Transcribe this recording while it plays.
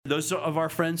those of our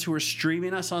friends who are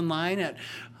streaming us online at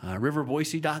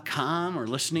riverboise.com or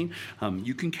listening,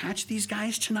 you can catch these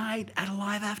guys tonight at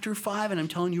Alive After 5. And I'm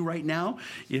telling you right now,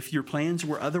 if your plans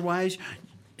were otherwise,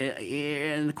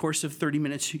 in the course of 30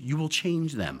 minutes, you will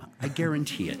change them. I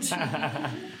guarantee it.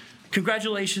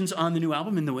 Congratulations on the new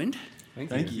album, In the Wind.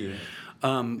 Thank you.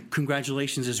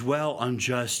 Congratulations as well on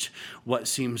just what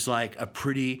seems like a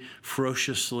pretty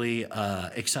ferociously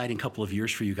exciting couple of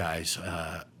years for you guys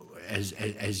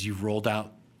as you've rolled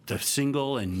out the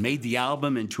single and made the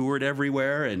album and toured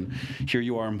everywhere, and here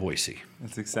you are in Boise.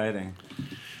 That's exciting.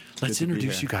 Let's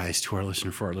introduce you guys to our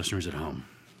listeners at home.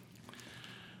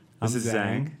 This is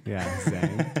Zhang. Yeah,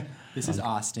 Zhang. This is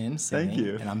Austin singing. Thank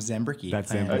you. And I'm Zembricky.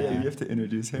 That's playing, Zembricky. Oh, yeah, you have to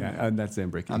introduce him. Yeah, that's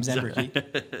Zembricky. I'm Zembricky.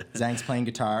 Zhang's playing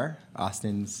guitar.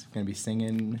 Austin's going to be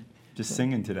singing. Just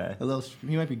singing today. A little.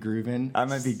 He might be grooving. I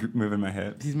might be moving my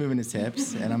hips. He's moving his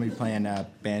hips. And I'm going to be playing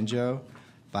banjo,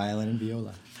 violin, and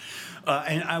viola.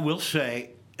 And I will say,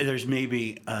 there's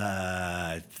maybe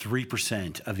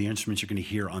 3% of the instruments you're going to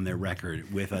hear on their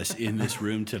record with us in this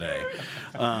room today.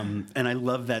 And I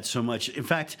love that so much. In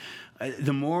fact,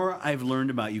 the more I've learned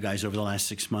about you guys over the last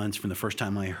 6 months, from the first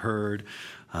time I heard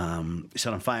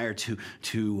Set on Fire to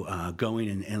going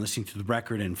and listening to the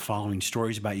record and following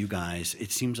stories about you guys,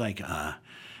 it seems like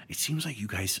you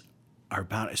guys are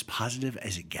about as positive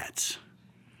as it gets.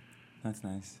 That's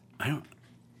nice.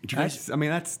 Do you guys?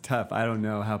 That's tough. I don't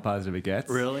know how positive it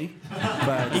gets. Really?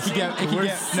 But It could get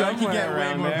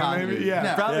way more positive. Maybe, yeah,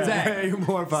 No, probably Zhang, way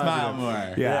more positive. Smile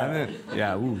more.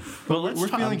 Yeah. Oof. Well, We're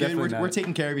feeling good. definitely We're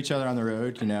taking care of each other on the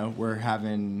road. We're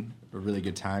having a really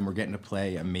good time. We're getting to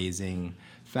play amazing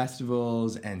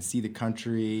festivals and see the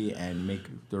country and make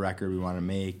the record we want to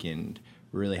make, and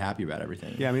we're really happy about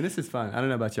everything. Yeah, this is fun. I don't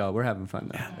know about y'all. We're having fun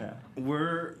though. Yeah.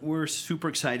 We're super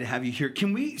excited to have you here.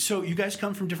 So you guys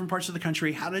come from different parts of the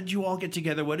country. How did you all get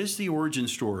together? What is the origin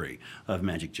story of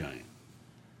Magic Giant?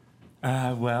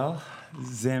 Well,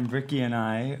 Zembricky and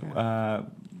I,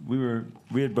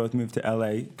 we had both moved to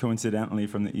LA coincidentally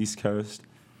from the East Coast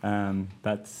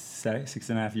about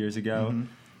 6.5 years ago. Mm-hmm.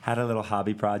 Had a little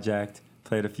hobby project,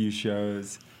 played a few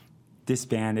shows,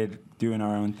 disbanded, doing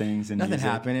our own things. And Nothing music.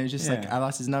 happened. It was just like I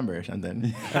lost his number or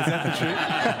something.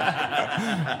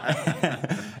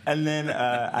 And then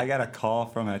I got a call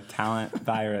from a talent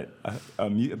buyer at a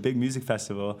big music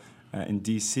festival in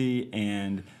D.C.,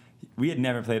 and we had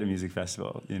never played a music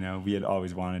festival. We had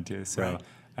always wanted to. So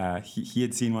he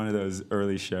had seen one of those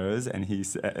early shows, and he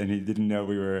didn't know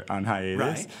we were on hiatus.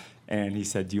 Right. And he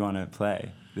said, "Do you want to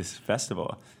play this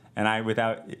festival?" And I,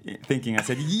 without thinking, I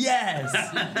said, "Yes!"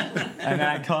 And then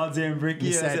I called Zembricky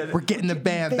He and I said, said, "We're getting the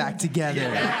band back together."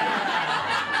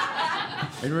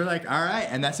 And we're like, "All right."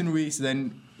 And that's when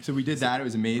so we did that. It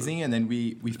was amazing. And then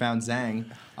we found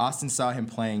Zhang. Austin saw him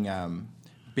playing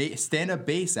stand-up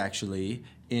bass, actually,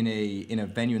 in a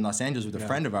venue in Los Angeles with a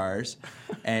friend of ours.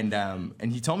 And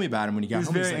he told me about him when he got He was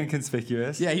home. very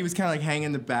inconspicuous. Yeah, he was kind of like hanging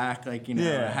in the back,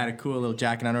 had a cool little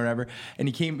jacket on or whatever. And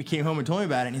he came home and told me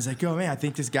about it. And he's like, "Oh man, I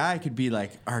think this guy could be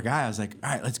like our guy." I was like, "All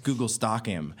right, let's Google stalk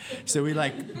him." So we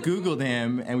Googled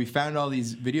him, and we found all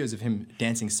these videos of him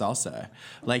dancing salsa,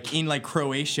 in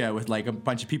Croatia with a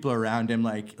bunch of people around him,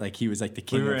 like he was like the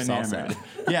king We were of salsa. enamored.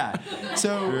 Yeah.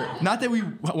 So not that we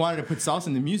wanted to put salsa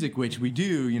in the music, which we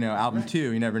do, album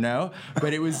 2, you never know.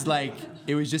 But it was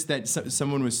just that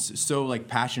someone was so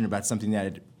passionate about something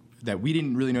that we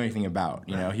didn't really know anything about.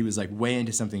 He was way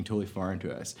into something totally foreign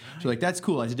to us. So that's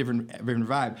cool. It's a different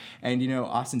vibe. And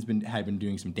Austin's had been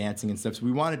doing some dancing and stuff. So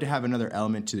we wanted to have another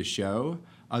element to the show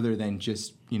other than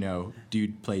just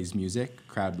dude plays music,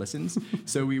 crowd listens.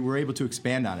 So we were able to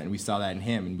expand on it, and we saw that in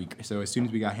him. And so as soon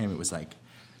as we got him, it was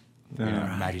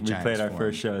Magic We Giant. played our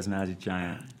first show as Magic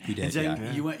Giant. We did. And Yeah.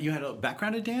 then you had a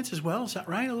background in dance as well. Is that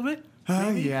right? A little bit?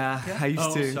 Yeah. I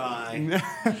used to. Sigh.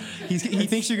 He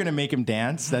thinks you're gonna make him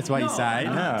dance. That's why he sighed.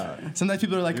 No. Sometimes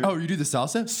people are like, "Oh, you do the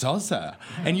salsa? Salsa."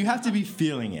 And you have to be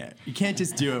feeling it. You can't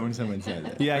just do it when someone says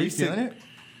it. Yeah, Are I you used to- feeling it?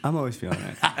 I'm always feeling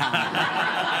it.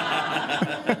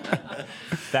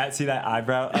 That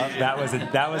eyebrow up. That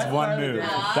was one move.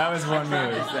 That was one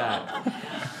move.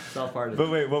 It's all part of But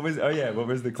wait, what was the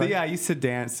So question? yeah, I used to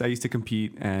dance. I used to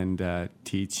compete and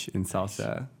teach in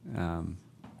salsa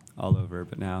all over.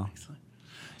 But now,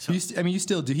 You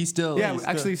still do. He still. yeah, he's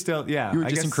actually, still, yeah. You were I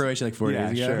just in guess- Croatia 4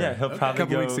 days ago. Sure. Yeah, he'll probably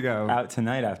couple go weeks ago. out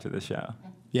tonight after the show.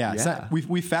 Yeah, Yeah. So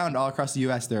we found all across the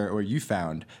U.S. you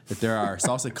found that there are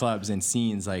salsa clubs and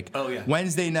scenes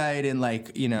Wednesday night and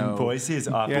Boise is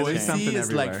off. Yeah, the there's chain. something Boise is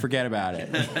everywhere. forget about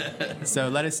it. So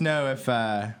let us know if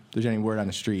there's any word on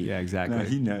the street. Yeah, exactly. No,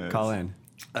 he knows. Call in.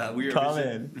 We are Call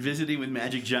in. visiting with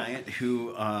Magic Giant,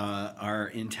 who are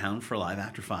in town for Live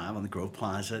After 5 on the Grove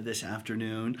Plaza this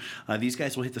afternoon. These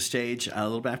guys will hit the stage a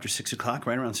little bit after 6 o'clock,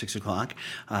 right around 6 o'clock,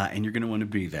 and you're going to want to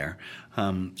be there.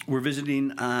 We're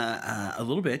visiting a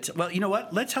little bit. Well, you know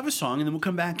what? Let's have a song, and then we'll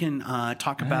come back and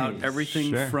talk about Nice. everything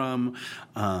Sure. from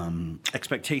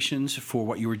expectations for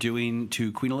what you were doing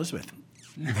to Queen Elizabeth.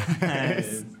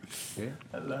 Nice.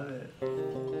 I love it.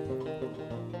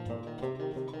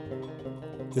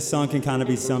 This song can kind of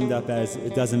be summed up as,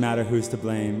 it doesn't matter who's to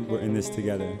blame, we're in this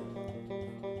together.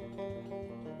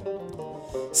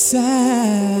 Sour,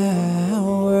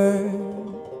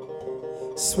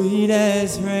 sweet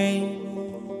as rain,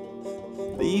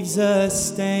 leaves a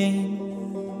stain.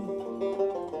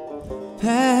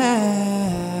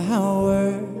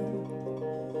 Power,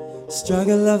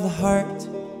 struggle of the heart,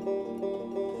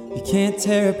 you can't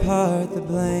tear apart the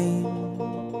blame.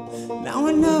 Now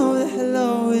I know that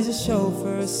hello is a show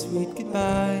for a sweet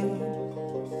goodbye.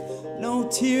 No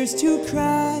tears to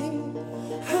cry.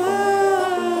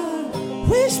 I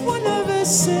wish one of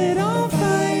us set on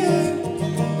fire,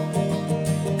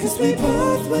 'cause we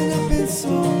both went up in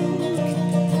smoke.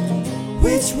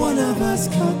 Which one of us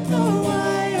cut the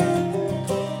wire?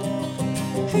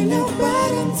 Ain't no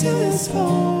bottom to this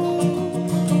hole.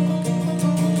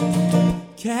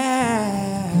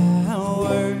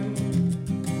 Coward,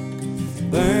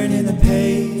 burning the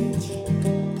page,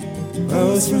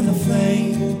 rose from the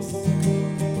flames.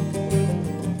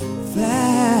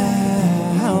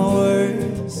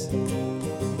 Flowers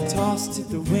tossed to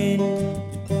the wind,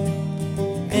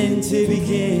 and to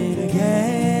begin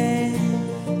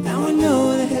again. Now I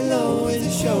know that hello is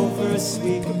a show for a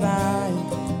sweet goodbye.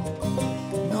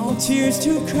 No tears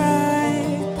to cry.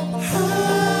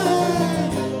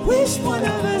 I wish one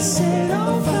of us set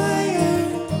on fire,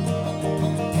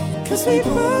 'cause we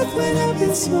both went up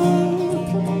in smoke.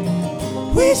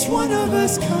 Wish one of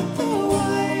us cut the wire.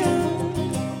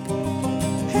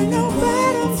 Ain't no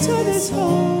bottom to this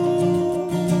hole.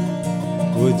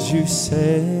 Would you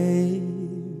save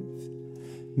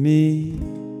me?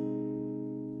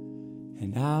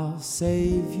 And I'll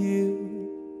save you.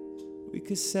 We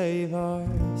could save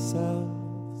ourselves.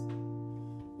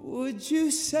 Would you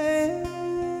save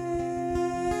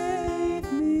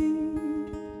me?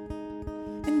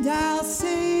 And I'll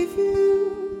save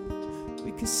you.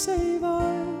 We could save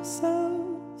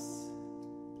ourselves.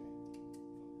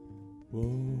 Whoa.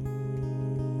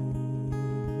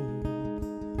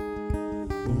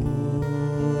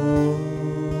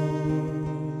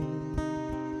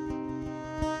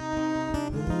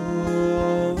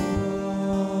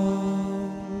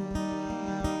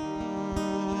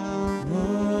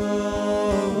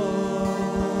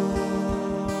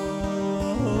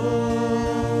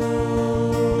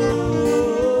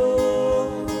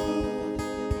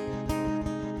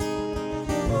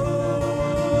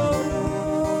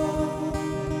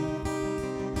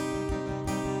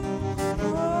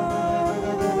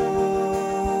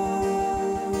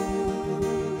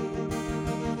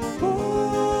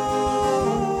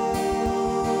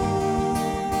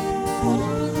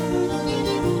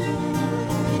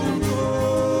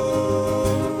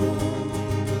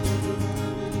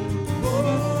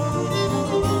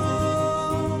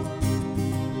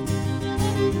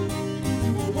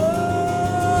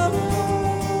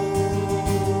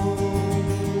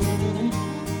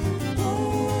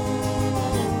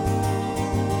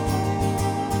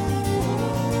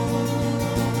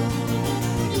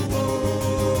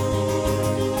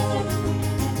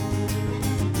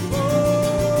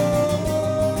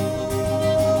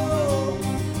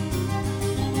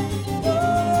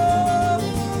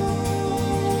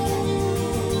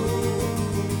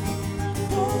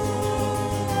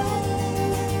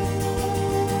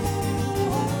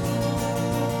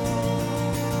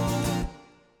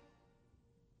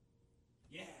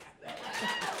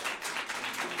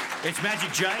 It's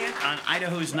Magic Giant on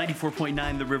Idaho's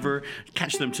 94.9 The River.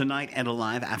 Catch them tonight and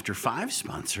Alive After 5,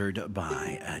 sponsored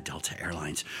by Delta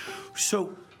Airlines.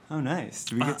 So, Oh, nice.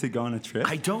 Do we get to go on a trip?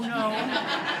 I don't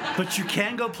know, but you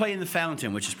can go play in the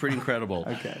fountain, which is pretty incredible.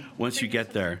 Okay. Once you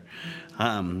get there.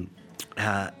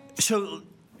 So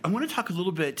I want to talk a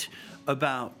little bit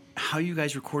about how you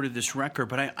guys recorded this record,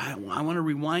 but I want to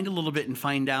rewind a little bit and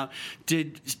find out,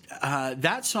 did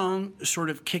that song sort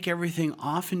of kick everything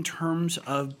off in terms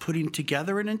of putting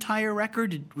together an entire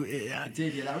record? It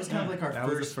did, yeah. That was kind of like our That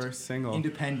was the first single.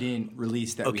 independent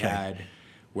release that we Okay. had,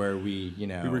 where we, you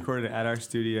know, We recorded it at our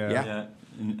studio. Yeah.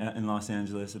 Yeah, in Los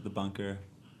Angeles at the bunker.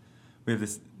 We have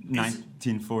this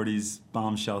 1940s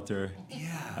bomb shelter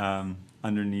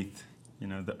underneath,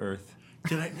 the earth.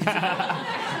 Did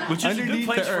I? Which is a good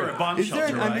place for a bomb Is there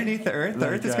shelter, an right? underneath the Earth? The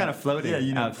Earth is kind of floating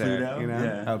out Pluto? there. You know?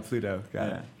 Yeah. Oh, Pluto. Got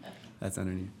Yeah. it. That's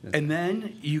underneath. And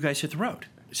then you guys hit the road.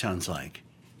 It sounds like.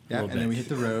 Yeah, and then we hit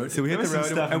the road. So we hit There the was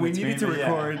some road, stuff and in we between, needed to but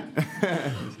yeah.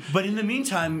 record. But in the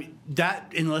meantime,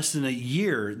 that in less than a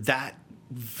year, that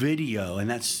video and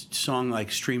that song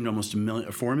like streamed almost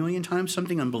 4 million times,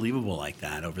 something unbelievable like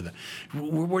that over the.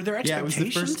 Were there Yeah,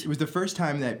 expectations? it was the first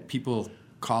time that people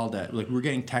called it. Like, we're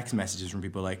getting text messages from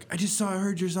people like, I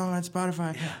heard your song on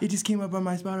Spotify. Yeah. It just came up on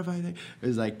my Spotify thing.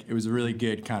 It was a really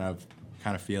good kind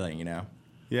of feeling, you know?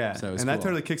 Yeah, So it was and that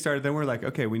cool. totally kickstarted. Then we're like,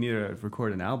 okay, we need to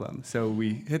record an album. So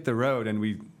we hit the road, and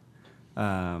we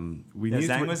needed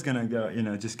Zhang to. was gonna go,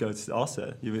 just go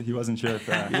also. He wasn't sure if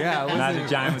Yeah, it Magic wasn't-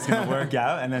 Giant was gonna work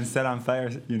out, and then set on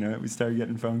fire. We started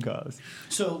getting phone calls.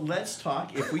 So let's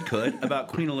talk, if we could, about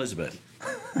Queen Elizabeth.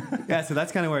 Yeah, so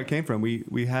that's kind of where it came from.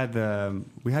 We had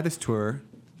this tour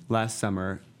last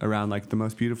summer around like the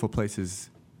most beautiful places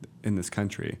in this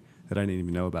country that I didn't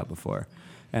even know about before,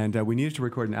 and we needed to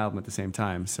record an album at the same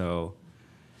time. So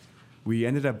we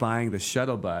ended up buying the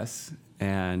shuttle bus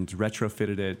and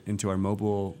retrofitted it into our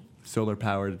mobile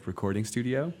solar-powered recording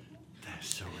studio.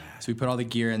 That's so rad. So we put all the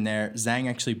gear in there. Zhang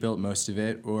actually built most of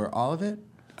it, or all of it.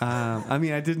 I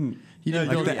mean, I didn't. He didn't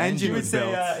like build the the engine He would was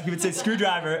built. say he would say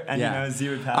screwdriver, and Yeah. Z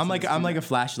would pass. I'm like a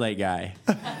flashlight guy.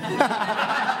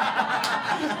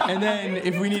 And then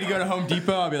if we need to go to Home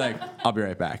Depot, I'll be like, I'll be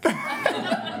right back.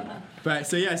 But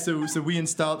so we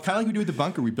installed, kind of like we do with the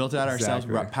bunker. We built it out ourselves.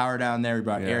 We Exactly. brought power down there. We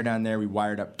brought Yeah. air down there. We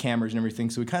wired up cameras and everything.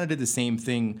 So we kind of did the same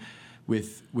thing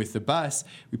with the bus.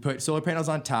 We put solar panels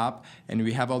on top, and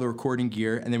we have all the recording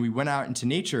gear. And then we went out into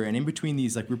nature. And in between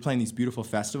these, like, we're playing these beautiful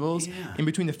festivals. Yeah. In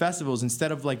between the festivals,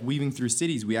 instead of like weaving through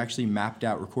cities, we actually mapped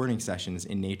out recording sessions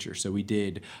in nature. So we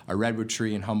did a redwood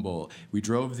tree in Humboldt. We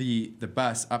drove the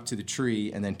bus up to the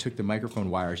tree and then took the microphone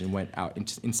wires and went out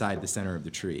inside the center of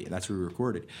the tree. And that's where we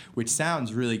recorded, which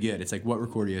sounds really good. It's like what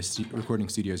recording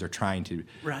studios are trying to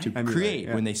Right. create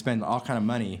yeah. when they spend all kind of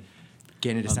money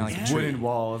getting it to sound like a tree. Wooden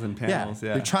walls and panels.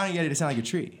 Yeah. They're trying to get it to sound like a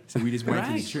tree. So we just went to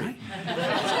the Right, tree.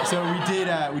 right. So we did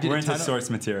We're a into tunnel.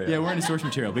 source material. Yeah, we're into source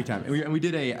material big time. And we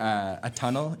did a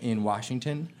tunnel in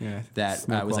Washington Yeah, that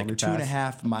Snow was like Quality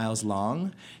 2.5 miles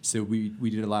long. So we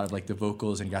did a lot of like the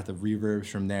vocals and got the reverbs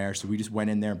from there. So we just went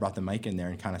in there and brought the mic in there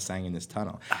and kind of sang in this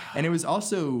tunnel. And it was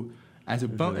also as a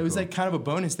really it was cool. like kind of a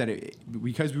bonus that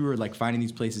because we were like finding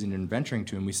these places and adventuring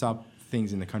to them, we saw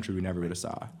things in the country we never would have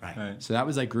saw. Right. So that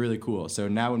was like really cool. So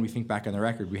now when we think back on the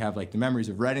record, we have like the memories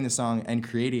of writing the song and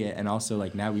creating it, and also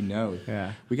like now we know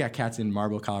we got cats in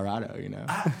Marble, Colorado,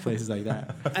 places like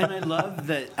that. And I love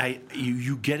that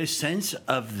you get a sense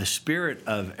of the spirit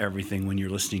of everything when you're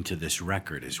listening to this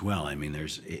record as well. I mean,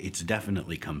 it's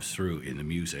definitely comes through in the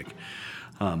music.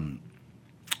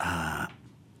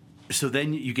 So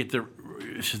then you get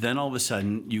so then all of a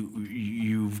sudden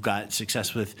you've got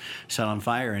success with Set on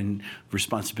Fire, and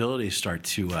responsibilities start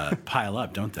to pile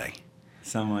up, don't they?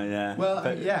 Somewhat, yeah. Well,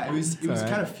 But- yeah, it was all right.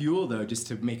 kind of fuel though, just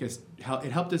to make us.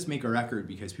 It helped us make a record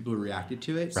because people reacted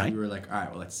to it. So Right. we were like, all right,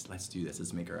 well, let's do this.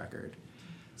 Let's make a record.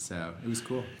 So it was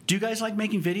cool. Do you guys like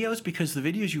making videos? Because the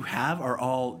videos you have are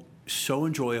all so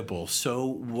enjoyable, so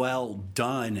well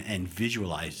done, and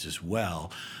visualized as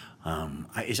well.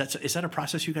 Is that a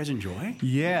process you guys enjoy?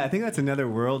 Yeah, I think that's another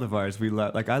world of ours. We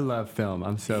love, like, I love film.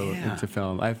 I'm so Yeah. into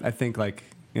film. I think like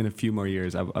in a few more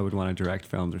years, I would want to direct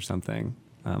films or something.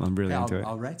 I'm really Yeah, into it.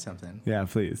 I'll write something. Yeah,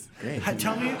 please. Great.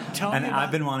 Tell me and about,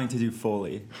 I've been wanting to do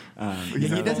Foley. Yeah,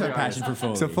 he does have a passion for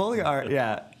Foley. So Foley art,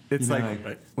 yeah, it's You know, like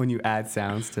like- when you add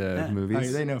sounds to Oh,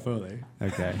 movies. they know Foley.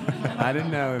 Okay, I didn't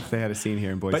know if they had a scene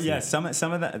here in Boise. But yeah, some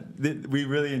of that we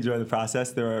really enjoy the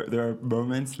process. There are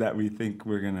moments that we think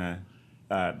we're gonna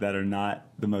that are not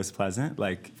the most pleasant,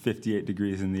 like 58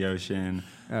 degrees in the ocean,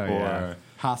 Oh, or yeah.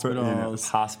 Hospitals.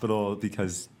 hospital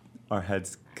because our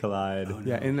heads collide.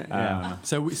 yeah, yeah.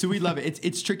 So we love it.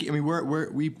 It's tricky. I mean,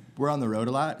 we're on the road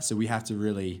a lot, so we have to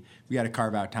we got to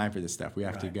carve out time for this stuff. We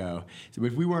have to go. So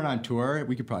if we weren't on tour,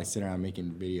 we could probably sit around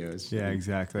making videos. Yeah,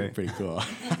 exactly. Pretty cool.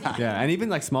 Yeah, and even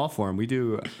like small form, we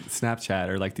do Snapchat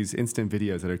or like these instant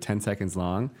videos that are 10 seconds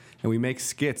long, and we make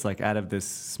skits like out of this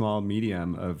small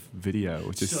medium of video,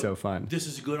 which is so fun. This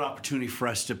is a good opportunity for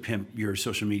us to pimp your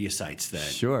social media sites then.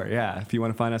 Sure, yeah. If you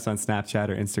want to find us on Snapchat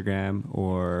or Instagram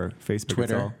or Facebook,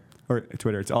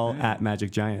 Twitter. it's all at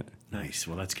Magic Giant. Nice.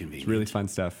 Well, that's convenient. It's really fun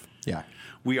stuff. Yeah.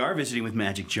 We are visiting with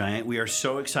Magic Giant. We are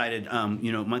so excited.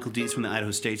 Michael Dietz from the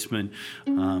Idaho Statesman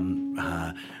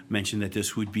mentioned that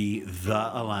this would be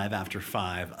the Alive After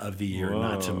 5 of the year,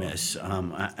 not to miss.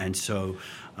 And so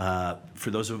for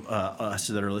those of us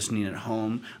that are listening at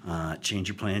home, change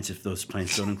your plans if those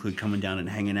plans don't include coming down and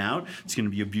hanging out. It's going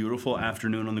to be a beautiful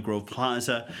afternoon on the Grove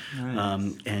Plaza.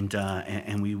 Nice.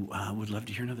 And we would love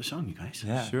to hear another song, you guys.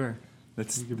 Yeah. Sure.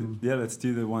 Let's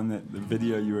do the one the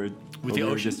video you were With the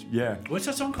ocean? Yeah. What's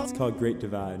that song called? It's called Great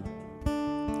Divide.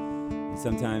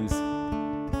 Sometimes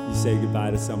you say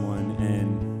goodbye to someone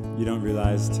and you don't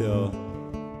realize till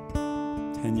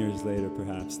 10 years later,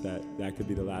 perhaps, that could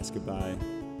be the last goodbye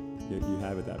you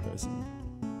have with that person.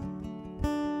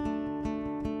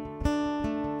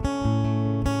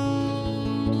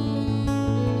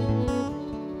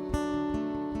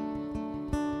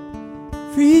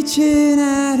 Reaching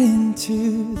out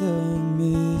into the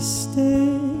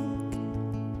mystic,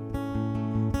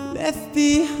 left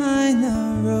behind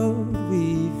the road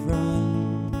we've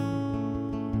run,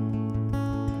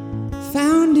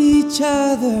 found each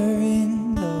other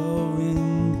in the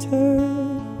winter,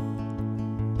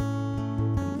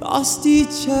 lost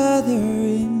each other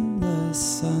in the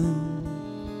sun.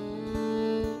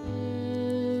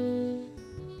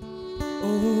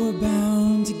 Oh, we're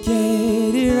bound to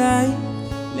get it right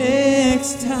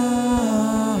next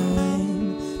time.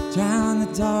 Drown the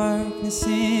darkness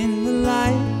in the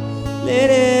light, let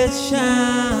it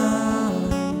shine.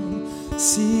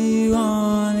 See you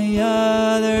on the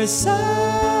other side,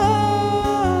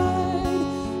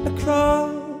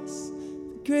 across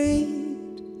the great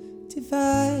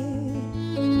divide.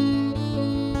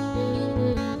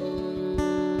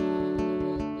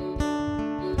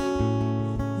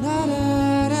 La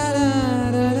da da da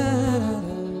da da da.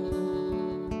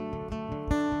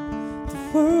 The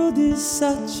world is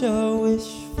such a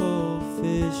wishful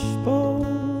fishbowl.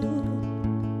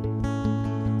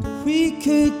 We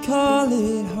could call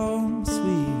it home,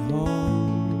 sweet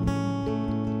home.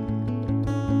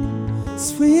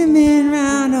 Swimming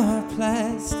round our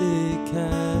plastic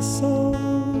castle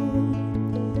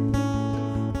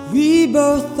we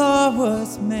both thought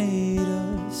was made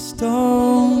of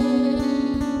stone.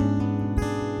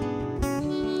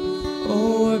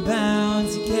 Oh, we're bound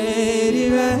to get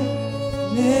it right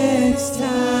next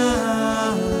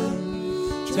time.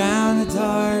 Drown the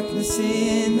darkness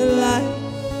in the light,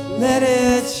 let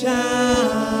it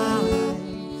shine.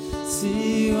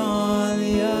 See you on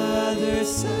the other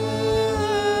side,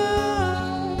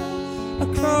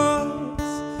 across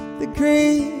the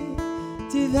great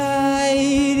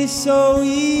divide. It's so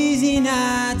easy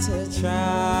not to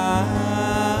try.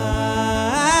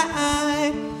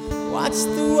 Watch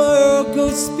the world go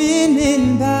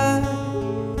spinning by.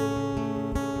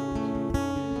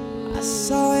 I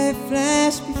saw it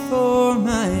flash before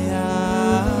my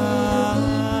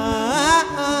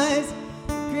eyes.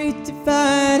 Great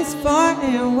divide is far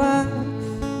and wide.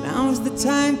 Now's the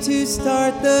time to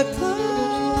start the climb.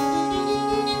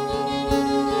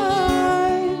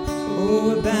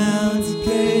 Oh, we're bound to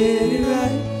get it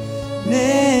right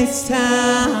next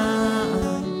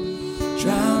time.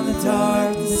 Drown the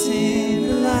darkness in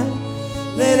the light,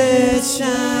 let it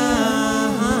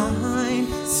shine.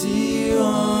 See you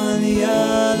on the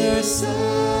other side,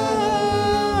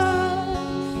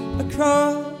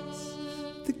 across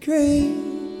the great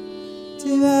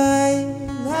divide.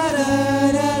 La da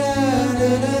da da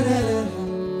da da da da.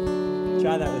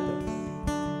 Try that with us.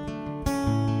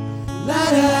 La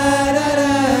da da da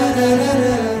da da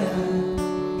da.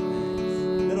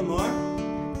 A little more.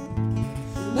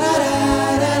 La da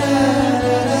da da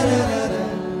da da da.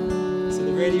 So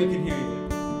the radio can hear you.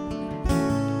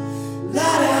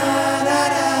 La da da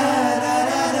da da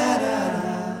da da da.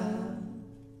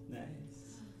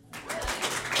 Nice.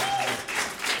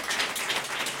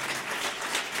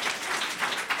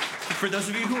 For those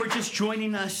of you who are just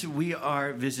joining us, we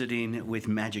are visiting with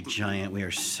Magic Giant. We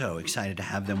are so excited to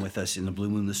have them with us in the Blue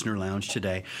Moon Listener Lounge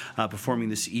today, performing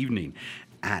this evening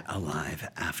at Alive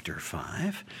After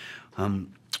 5.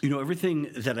 Everything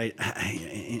that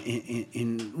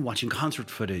in watching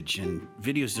concert footage and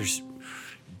videos, there's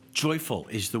joyful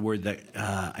is the word that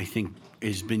I think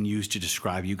has been used to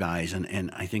describe you guys, and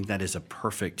I think that is a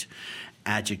perfect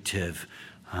adjective.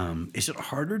 Is it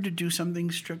harder to do something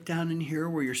stripped down in here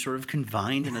where you're sort of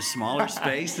confined in a smaller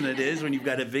space than it is when you've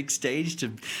got a big stage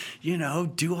to,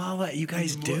 do all that you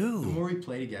guys do? The more we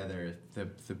play together, the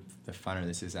funner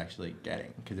this is actually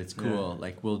getting, because it's cool. Yeah.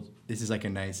 Like this is like a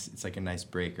nice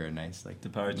break or a nice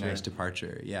Departure. Nice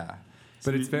departure. Yeah.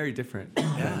 But it's very different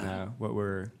than what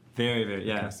we're Very, very,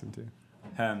 yeah. accustomed to.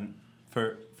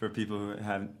 for people who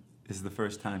is the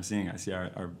first time seeing us,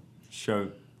 our show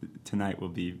tonight will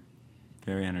be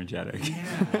very energetic.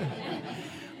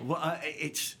 Well,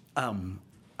 it's.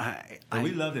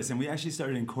 We love this, and we actually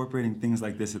started incorporating things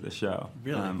like this at the show.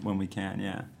 Really? When we can,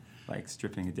 yeah. Like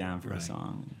stripping it down for a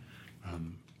song.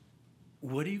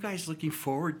 What are you guys looking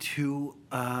forward to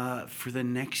for the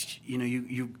next?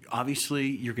 You obviously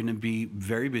you're going to be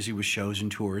very busy with shows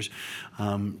and tours.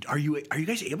 Are you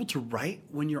guys able to write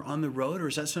when you're on the road, or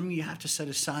is that something you have to set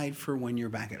aside for when you're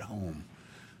back at home?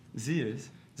 Z is.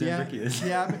 Yeah, Ricky is.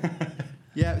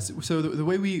 yeah. So the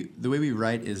way we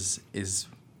write is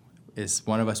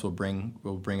one of us will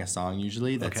bring a song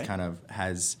usually that's Okay. kind of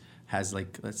has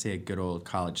like, let's say, a good old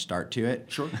college start to it.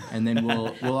 Sure. And then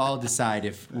we'll all decide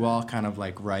if we'll all kind of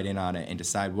like write in on it and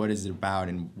decide what is it about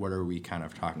and what are we kind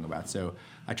of talking about. So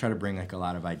I try to bring like a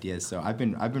lot of ideas. So I've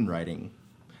been writing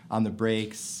on the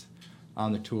breaks,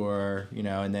 on the tour,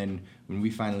 and then when we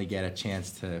finally get a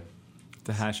chance to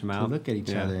hash them to out. look at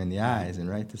each Yeah. other in the eyes and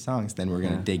write the songs, then we're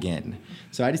gonna dig in.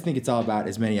 So I just think it's all about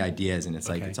as many ideas, and it's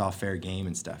like Okay. it's all fair game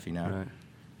and stuff, Right.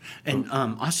 And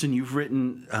Austin, you've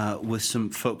written with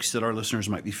some folks that our listeners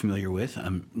might be familiar with,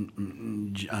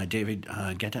 David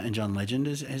Guetta and John Legend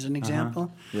as an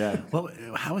example. Yeah. Well,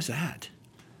 how is that?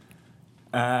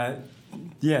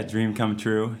 Yeah, dream come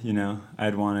true.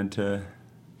 I'd wanted to.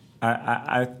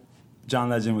 John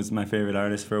Legend was my favorite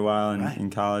artist for a while Right. in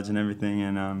college and everything,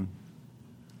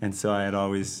 and so I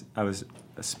was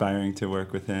aspiring to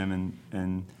work with him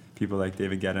and people like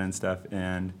David Guetta and stuff.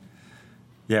 And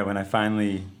yeah, when I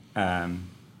finally I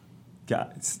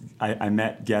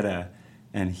met Guetta,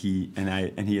 and he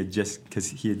had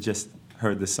just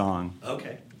heard the song.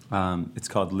 Okay. It's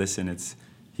called Listen.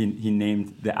 He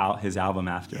named his album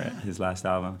after it, his last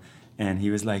album, and he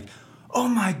was like, "Oh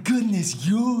my goodness,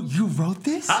 you wrote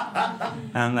this?"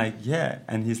 And I'm like, "Yeah,"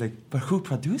 and he's like, "But who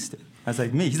produced it?" I was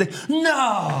like, "Me." He's like,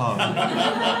 "No!"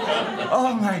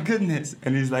 Oh my goodness!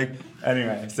 And he's like,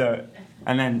 anyway, so,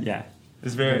 and then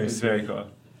it's very cool,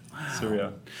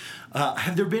 surreal.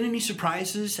 Have there been any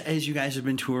surprises as you guys have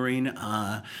been touring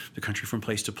the country from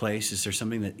place to place? Is there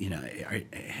something that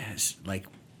has like?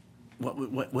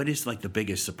 What is like the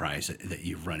biggest surprise that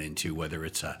you've run into, whether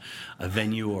it's a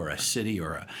venue or a city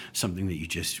or something that you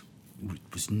just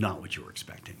was not what you were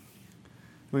expecting?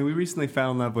 I mean, we recently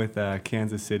fell in love with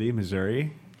Kansas City,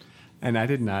 Missouri, and I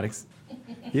did not.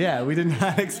 We did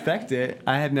not expect it.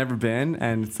 I had never been,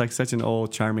 and it's like such an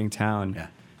old, charming town. Yeah,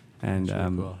 and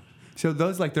really cool. So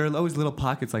those there are always little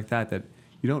pockets like that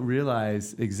you don't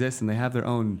realize exist, and they have their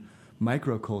own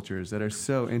microcultures that are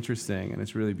so interesting, and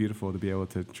it's really beautiful to be able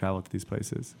to travel to these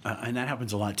places. and that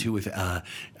happens a lot too with, and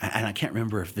I can't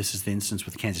remember if this is the instance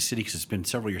with Kansas City because it's been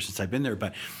several years since I've been there,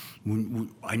 but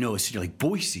I know a city like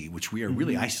Boise, which we are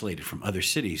really isolated from other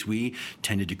cities. We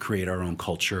tended to create our own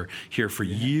culture here for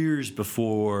years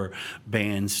before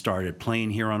bands started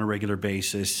playing here on a regular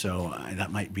basis, so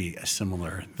that might be a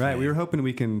similar Right, thing. we were hoping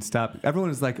we can stop. Everyone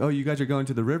was like, "Oh, you guys are going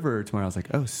to the river tomorrow." I was like,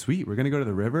 "Oh, sweet, we're gonna go to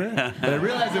the river." But I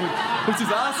realized which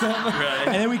is awesome.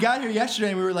 And then we got here yesterday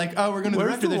and we were like, oh, we're going to the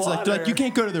Where's river. the It's like, they're like, water? you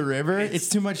can't go to the river. It's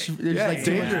too much. There's Yeah, like it's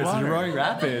too much dangerous. water. It's Roaring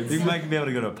Rapids. You might be able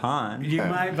to go to a pond. You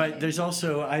might, but there's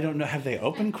also, I don't know, have they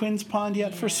opened Quinn's Pond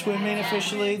yet for swimming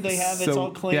officially? They have, it's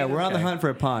all clean? Yeah, we're on the Okay. hunt for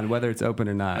a pond, whether it's open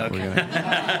or not. We're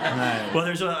gonna, Well,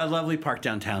 there's a lovely park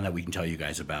downtown that we can tell you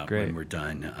guys about Great. when we're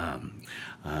done.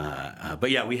 But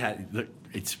yeah,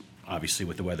 it's obviously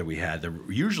with the weather we had.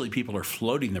 Usually people are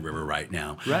floating the river right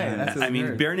now. Right, that's what I mean, I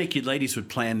heard. Bare Naked Ladies would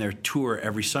plan their tour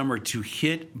every summer to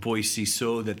hit Boise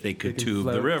so that they could tube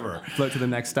the river. float to the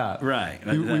next stop. Right.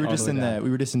 We were all just the way in down. we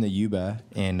were just in the Yuba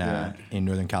in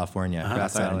Northern California,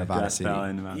 outside of Nevada Grass City.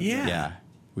 Valley, Nevada. Yeah. Yeah,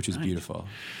 which was beautiful.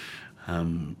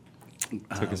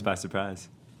 Took us by surprise.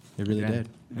 It really did.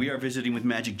 We are visiting with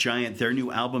Magic Giant. Their new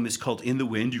album is called In the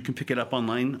Wind. You can pick it up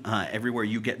online everywhere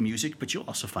you get music, but you'll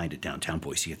also find it downtown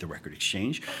Boise at the Record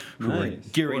Exchange, who are Nice.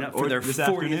 gearing up for Or their this 40th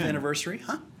afternoon. anniversary.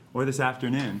 Huh? Or this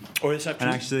afternoon. Or this And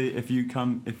afternoon. actually,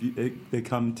 they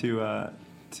come to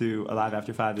Alive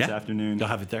After 5 this Yeah, afternoon, they'll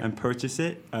have it there. and purchase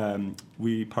it.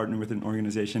 We partner with an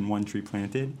organization, One Tree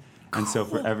Planted, and so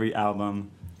for every album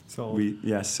Sold. we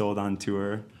sold on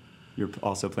tour, you're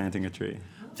also planting a tree.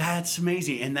 That's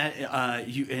amazing,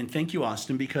 and thank you,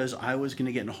 Austin, because I was going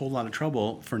to get in a whole lot of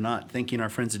trouble for not thanking our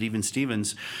friends at Even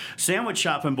Stevens Sandwich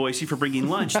Shop in Boise for bringing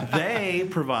lunch. They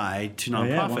provide to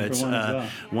nonprofits 1 for 1 as well.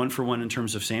 1 for 1 in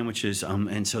terms of sandwiches,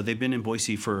 and so they've been in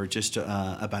Boise for just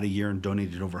about a year and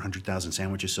donated over 100,000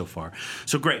 sandwiches so far.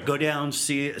 So great, go down,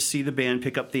 see the band,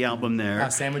 pick up the album there.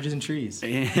 Sandwiches and trees.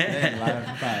 In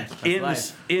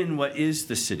what is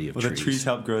the city of Well, trees. the trees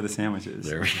help grow the sandwiches.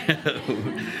 There we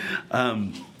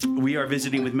go. We are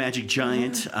visiting with Magic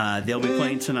Giant. They'll be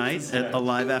playing tonight at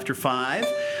Alive After 5.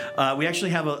 We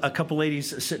actually have a couple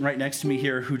ladies sitting right next to me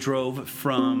here who drove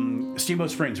from Steamboat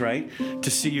Springs, right,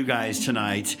 to see you guys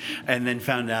tonight, and then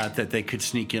found out that they could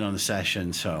sneak in on the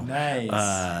session. So Nice.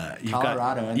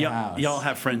 Colorado in the house. Y'all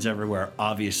have friends everywhere,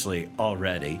 obviously,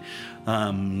 already.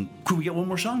 Could we get one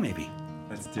more song, maybe?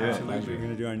 Let's do it. We're going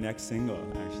to do our next single,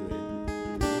 actually.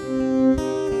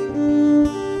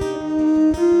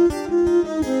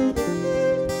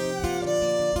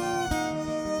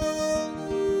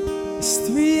 It's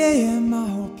 3 a.m., I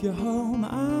hope you're home.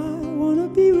 I wanna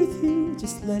be with you,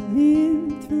 just let me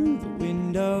in through the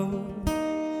window.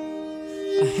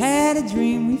 I had a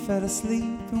dream, we fell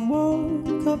asleep and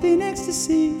woke up in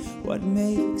ecstasy. What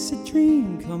makes a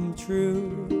dream come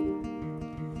true?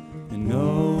 And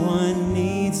no one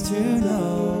needs to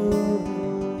know.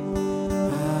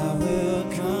 I will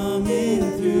come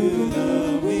in through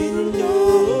the window.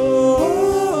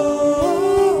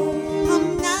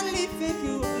 I'm not leaving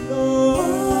you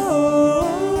alone.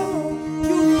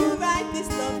 You can write this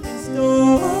love in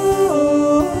stone.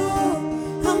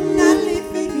 I'm not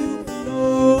leaving you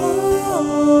alone.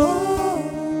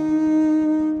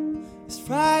 It's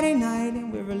Friday night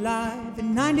and we're alive,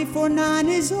 and 94.9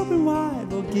 is open wide.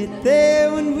 We'll get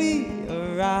there when we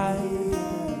arrive.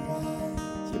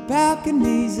 Your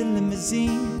balcony's a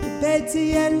limousine, the bed's a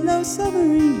yellow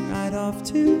submarine, right off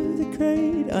to the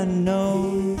great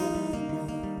unknown.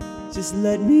 Just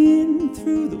let me in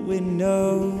through the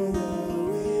window,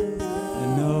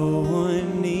 and no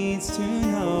one needs to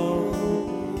know.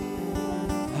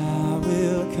 I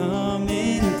will come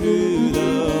in through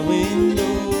the window.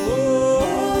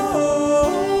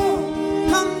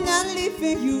 I'm not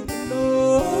leaving you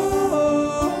alone.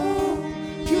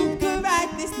 You can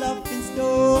write this love in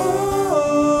stone.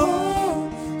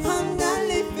 I'm not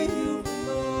leaving you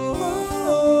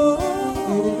alone.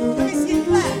 Let me see you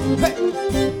clap. Hey.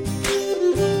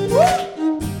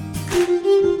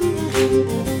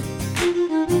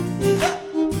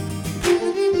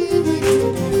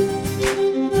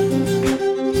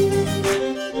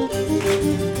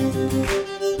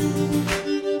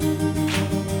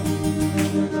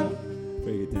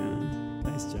 Break it down.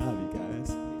 Nice job, you guys.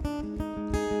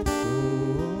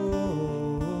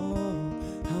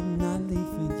 I'm not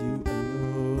leaving you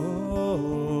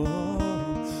alone.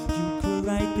 You could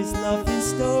write this love in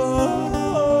stone.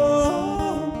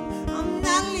 I'm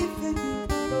not leaving you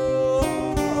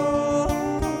alone.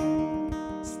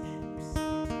 Snaps.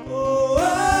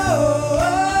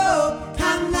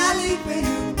 I'm not leaving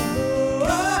you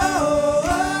alone.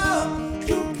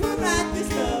 You could write this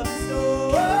love in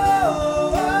stone.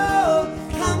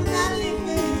 I'm not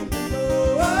leaving you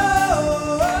alone.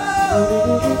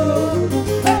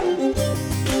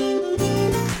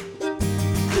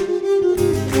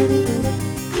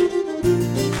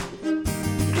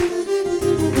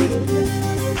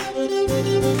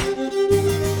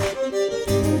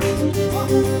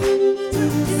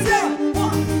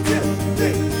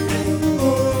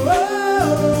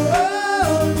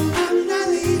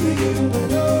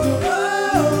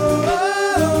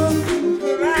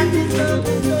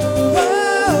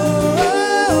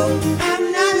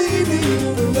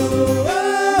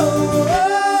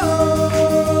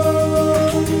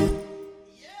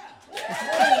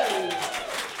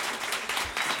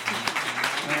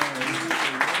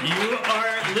 You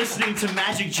are listening to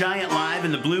Magic Giant live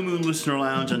in the Blue Moon Listener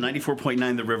Lounge on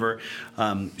 94.9 The River.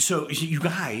 So you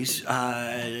guys,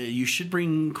 you should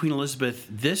bring Queen Elizabeth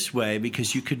this way,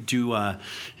 because you could do,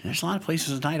 there's a lot of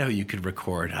places in Idaho you could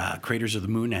record. Craters of the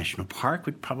Moon National Park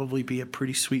would probably be a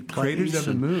pretty sweet place. Craters of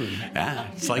the Moon. Yeah,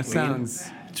 it's like, That sounds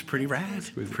it's pretty rad.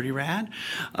 Pretty rad.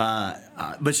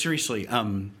 But seriously,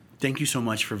 thank you so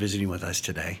much for visiting with us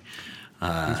today.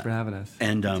 Thanks for having us.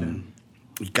 And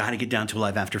You got to get down to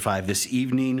Alive After 5 this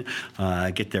evening.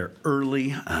 Get there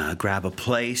early. Grab a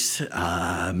place.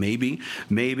 Maybe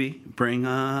bring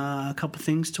a couple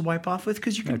things to wipe off with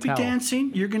because you're going to be towel.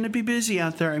 dancing. You're going to be busy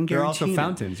out there. I'm There are also guaranteeing it.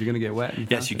 fountains. You're going to get wet. In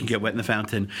Yes, you can get wet in the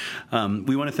fountain.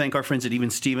 We want to thank our friends at Even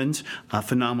Stevens, a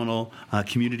phenomenal,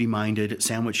 community-minded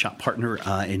sandwich shop partner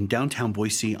in downtown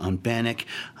Boise on Bannock.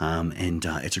 And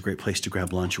it's a great place to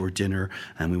grab lunch or dinner.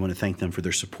 And we want to thank them for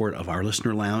their support of our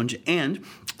listener lounge and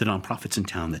the nonprofits in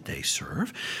town that they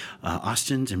serve.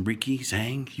 Austin's and Riki,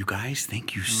 Zhang, you guys,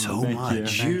 thank you so thank you.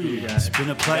 much. Thank you, guys. It's been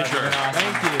a pleasure.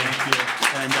 Thank you.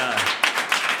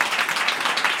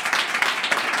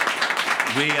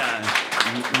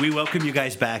 And we welcome you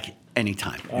guys back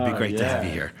anytime. It'd be great to have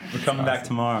you here. We're coming back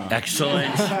tomorrow.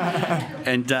 Excellent.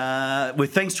 And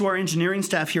with thanks to our engineering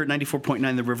staff here at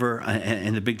 94.9 The River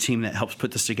and the big team that helps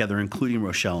put this together, including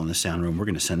Rochelle in the sound room, we're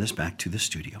going to send this back to the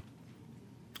studio.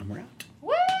 And we're out.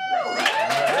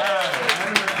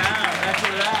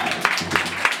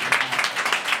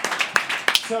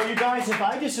 So you guys, if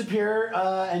I disappear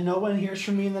and no one hears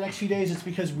from me in the next few days, it's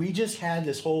because we just had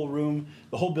this whole room,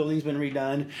 the whole building's been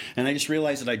redone, and I just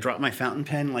realized that I dropped my fountain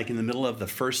pen like in the middle of the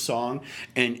first song,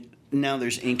 and now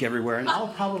there's ink everywhere, and I'll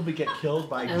probably get killed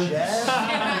by Jeff,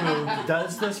 who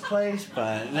does this place,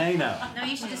 but they know. No,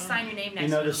 you should just sign your name next You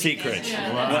know to the it. secret.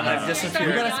 Yeah. Well, I've disappeared.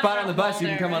 We got a spot on the bus. You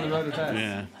can come on the road with us.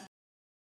 Yeah.